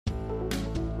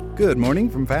Good morning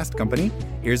from Fast Company.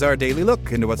 Here's our daily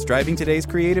look into what's driving today's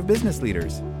creative business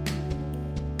leaders.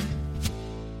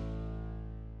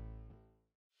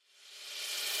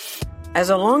 As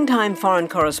a longtime foreign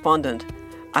correspondent,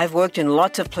 I've worked in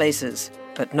lots of places,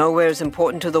 but nowhere as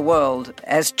important to the world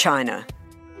as China.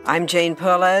 I'm Jane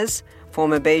Perlez,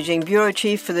 former Beijing bureau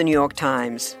chief for the New York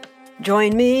Times.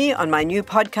 Join me on my new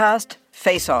podcast,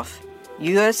 Face Off,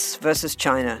 U.S. versus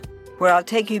China, where I'll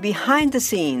take you behind the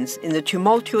scenes in the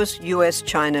tumultuous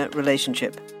U.S.-China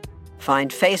relationship.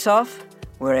 Find Face Off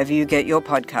wherever you get your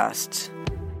podcasts.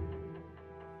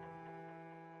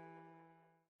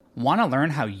 Want to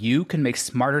learn how you can make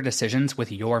smarter decisions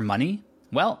with your money?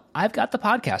 Well, I've got the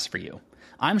podcast for you.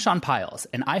 I'm Sean Piles,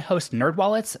 and I host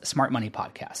NerdWallet's Smart Money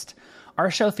Podcast. Our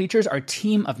show features our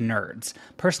team of nerds,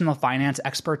 personal finance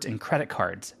experts in credit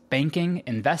cards, banking,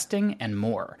 investing, and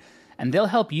more. And they'll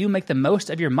help you make the most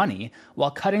of your money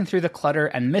while cutting through the clutter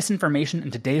and misinformation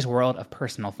in today's world of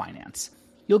personal finance.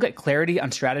 You'll get clarity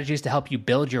on strategies to help you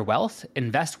build your wealth,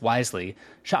 invest wisely,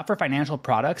 shop for financial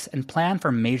products, and plan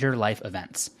for major life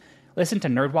events. Listen to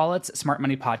NerdWallet's Smart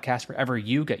Money Podcast wherever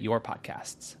you get your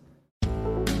podcasts.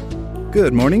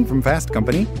 Good morning from Fast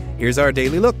Company. Here's our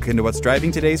daily look into what's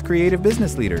driving today's creative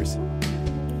business leaders.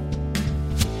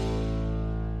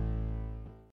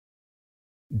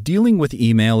 Dealing with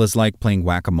email is like playing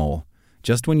whack-a-mole.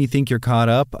 Just when you think you're caught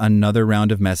up, another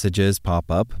round of messages pop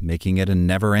up, making it a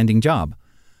never-ending job.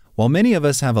 While many of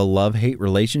us have a love-hate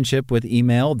relationship with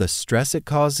email, the stress it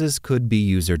causes could be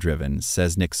user-driven,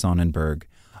 says Nick Sonnenberg,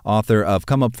 author of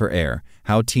Come Up for Air,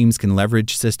 How Teams Can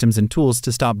Leverage Systems and Tools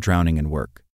to Stop Drowning in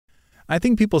Work. I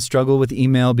think people struggle with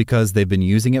email because they've been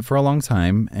using it for a long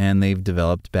time and they've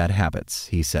developed bad habits,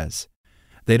 he says.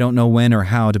 They don't know when or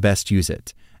how to best use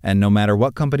it. And no matter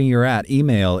what company you're at,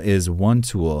 email is one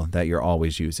tool that you're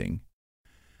always using.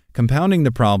 Compounding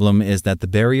the problem is that the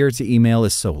barrier to email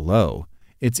is so low.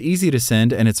 It's easy to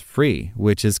send and it's free,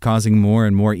 which is causing more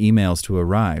and more emails to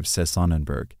arrive, says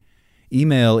Sonnenberg.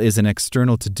 Email is an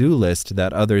external to-do list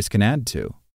that others can add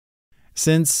to.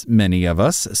 Since many of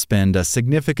us spend a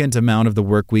significant amount of the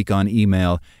work week on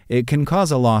email, it can cause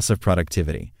a loss of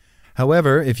productivity.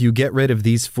 However, if you get rid of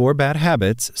these 4 bad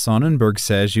habits, Sonnenberg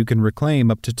says you can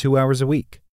reclaim up to 2 hours a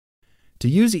week. To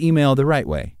use email the right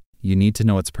way, you need to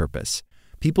know its purpose.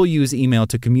 People use email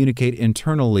to communicate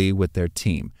internally with their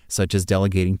team, such as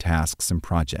delegating tasks and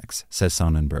projects, says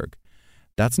Sonnenberg.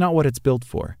 That's not what it's built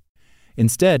for.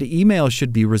 Instead, email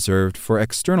should be reserved for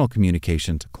external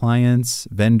communication to clients,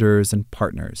 vendors, and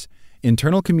partners.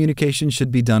 Internal communication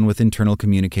should be done with internal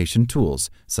communication tools,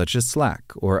 such as Slack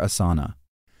or Asana.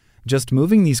 Just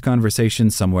moving these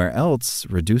conversations somewhere else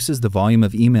reduces the volume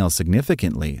of email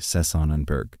significantly, says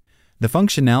Sonnenberg. The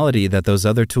functionality that those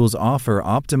other tools offer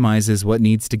optimizes what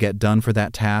needs to get done for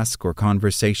that task or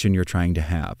conversation you're trying to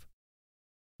have.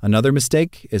 Another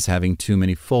mistake is having too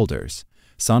many folders.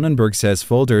 Sonnenberg says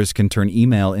folders can turn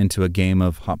email into a game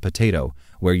of hot potato,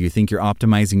 where you think you're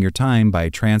optimizing your time by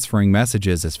transferring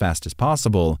messages as fast as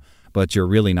possible, but you're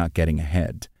really not getting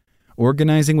ahead.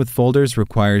 Organizing with folders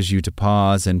requires you to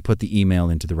pause and put the email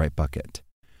into the right bucket.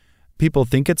 People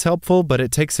think it's helpful, but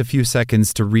it takes a few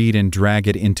seconds to read and drag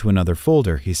it into another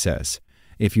folder, he says.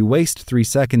 If you waste 3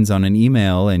 seconds on an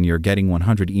email and you're getting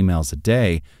 100 emails a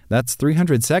day, that's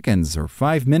 300 seconds or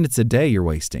 5 minutes a day you're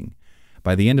wasting.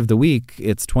 By the end of the week,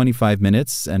 it's 25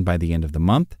 minutes, and by the end of the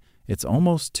month, it's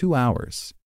almost 2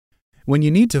 hours. When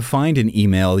you need to find an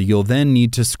email, you'll then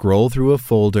need to scroll through a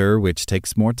folder, which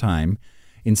takes more time.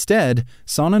 Instead,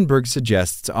 Sonnenberg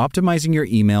suggests optimizing your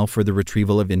email for the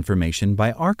retrieval of information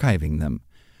by archiving them.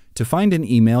 To find an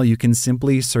email, you can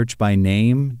simply search by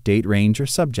name, date range, or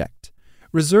subject.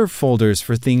 Reserve folders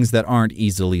for things that aren't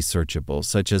easily searchable,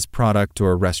 such as product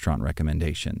or restaurant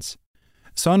recommendations.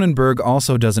 Sonnenberg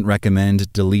also doesn't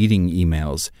recommend deleting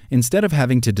emails. Instead of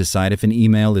having to decide if an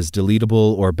email is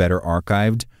deletable or better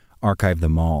archived, archive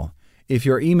them all. If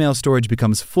your email storage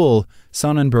becomes full,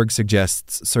 Sonnenberg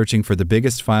suggests searching for the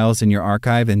biggest files in your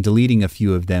archive and deleting a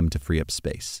few of them to free up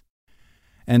space.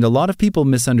 And a lot of people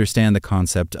misunderstand the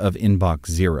concept of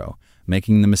inbox zero,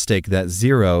 making the mistake that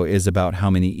zero is about how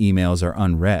many emails are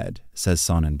unread, says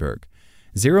Sonnenberg.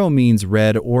 Zero means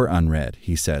read or unread,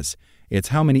 he says. It's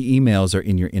how many emails are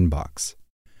in your inbox.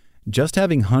 Just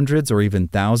having hundreds or even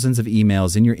thousands of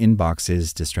emails in your inbox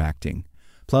is distracting.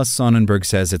 Plus, Sonnenberg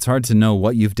says it's hard to know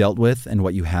what you've dealt with and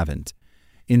what you haven't.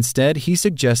 Instead, he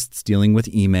suggests dealing with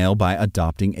email by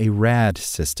adopting a RAD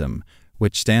system,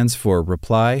 which stands for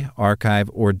Reply, Archive,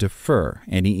 or Defer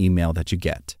any email that you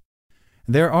get.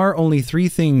 There are only 3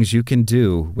 things you can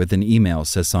do with an email,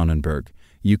 says Sonnenberg.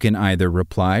 You can either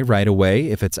reply right away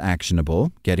if it's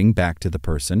actionable, getting back to the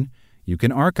person. You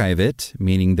can archive it,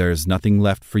 meaning there's nothing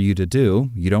left for you to do.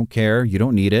 You don't care, you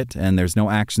don't need it, and there's no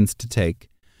actions to take.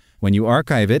 When you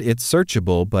archive it, it's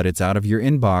searchable, but it's out of your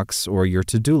inbox or your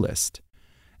to-do list.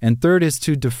 And third is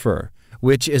to defer,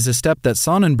 which is a step that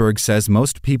Sonnenberg says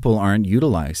most people aren't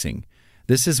utilizing.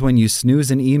 This is when you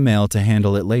snooze an email to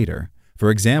handle it later.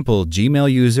 For example,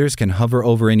 Gmail users can hover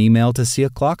over an email to see a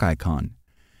clock icon.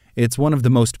 It's one of the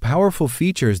most powerful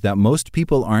features that most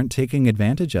people aren't taking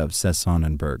advantage of, says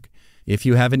Sonnenberg. If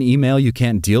you have an email you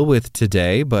can't deal with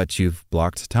today, but you've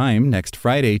blocked time next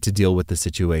Friday to deal with the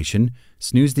situation,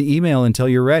 snooze the email until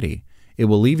you're ready. It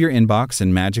will leave your inbox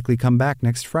and magically come back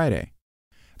next Friday.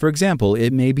 For example,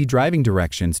 it may be driving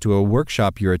directions to a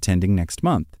workshop you're attending next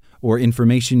month, or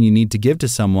information you need to give to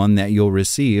someone that you'll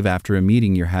receive after a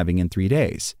meeting you're having in 3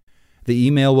 days. The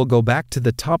email will go back to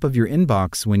the top of your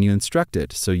inbox when you instruct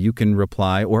it, so you can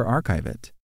reply or archive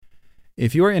it.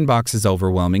 If your inbox is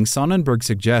overwhelming, Sonnenberg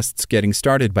suggests getting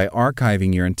started by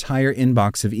archiving your entire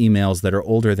inbox of emails that are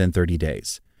older than 30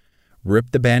 days.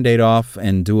 Rip the Band-Aid off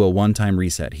and do a one-time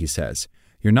reset, he says.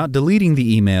 You're not deleting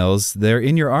the emails, they're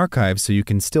in your archive so you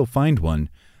can still find one,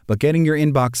 but getting your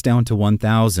inbox down to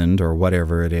 1,000 or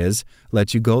whatever it is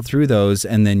lets you go through those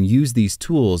and then use these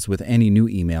tools with any new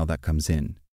email that comes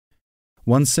in.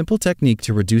 One simple technique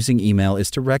to reducing email is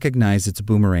to recognize its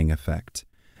boomerang effect.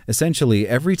 Essentially,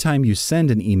 every time you send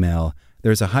an email,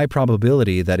 there's a high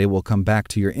probability that it will come back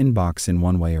to your inbox in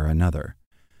one way or another.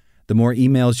 The more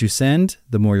emails you send,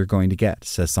 the more you're going to get,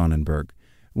 says Sonnenberg.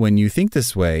 When you think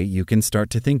this way, you can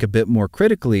start to think a bit more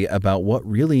critically about what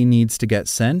really needs to get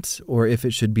sent or if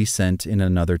it should be sent in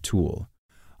another tool.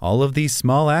 All of these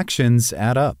small actions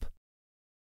add up.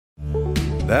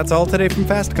 That's all today from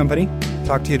Fast Company.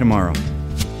 Talk to you tomorrow.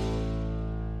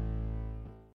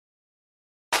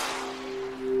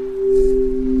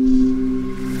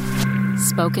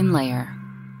 Spoken Layer.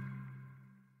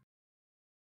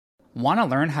 Want to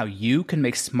learn how you can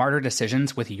make smarter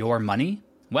decisions with your money?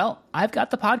 Well, I've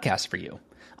got the podcast for you.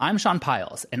 I'm Sean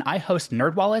Piles, and I host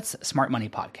NerdWallet's Smart Money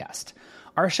Podcast.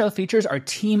 Our show features our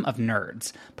team of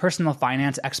nerds, personal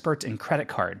finance experts in credit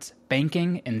cards,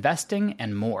 banking, investing,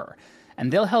 and more.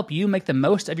 And they'll help you make the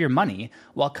most of your money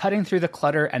while cutting through the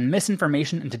clutter and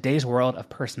misinformation in today's world of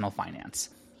personal finance.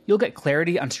 You'll get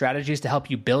clarity on strategies to help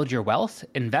you build your wealth,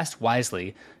 invest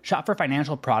wisely, shop for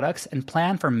financial products, and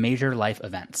plan for major life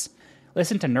events.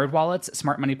 Listen to NerdWallet's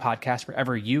Smart Money Podcast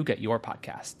wherever you get your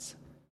podcasts.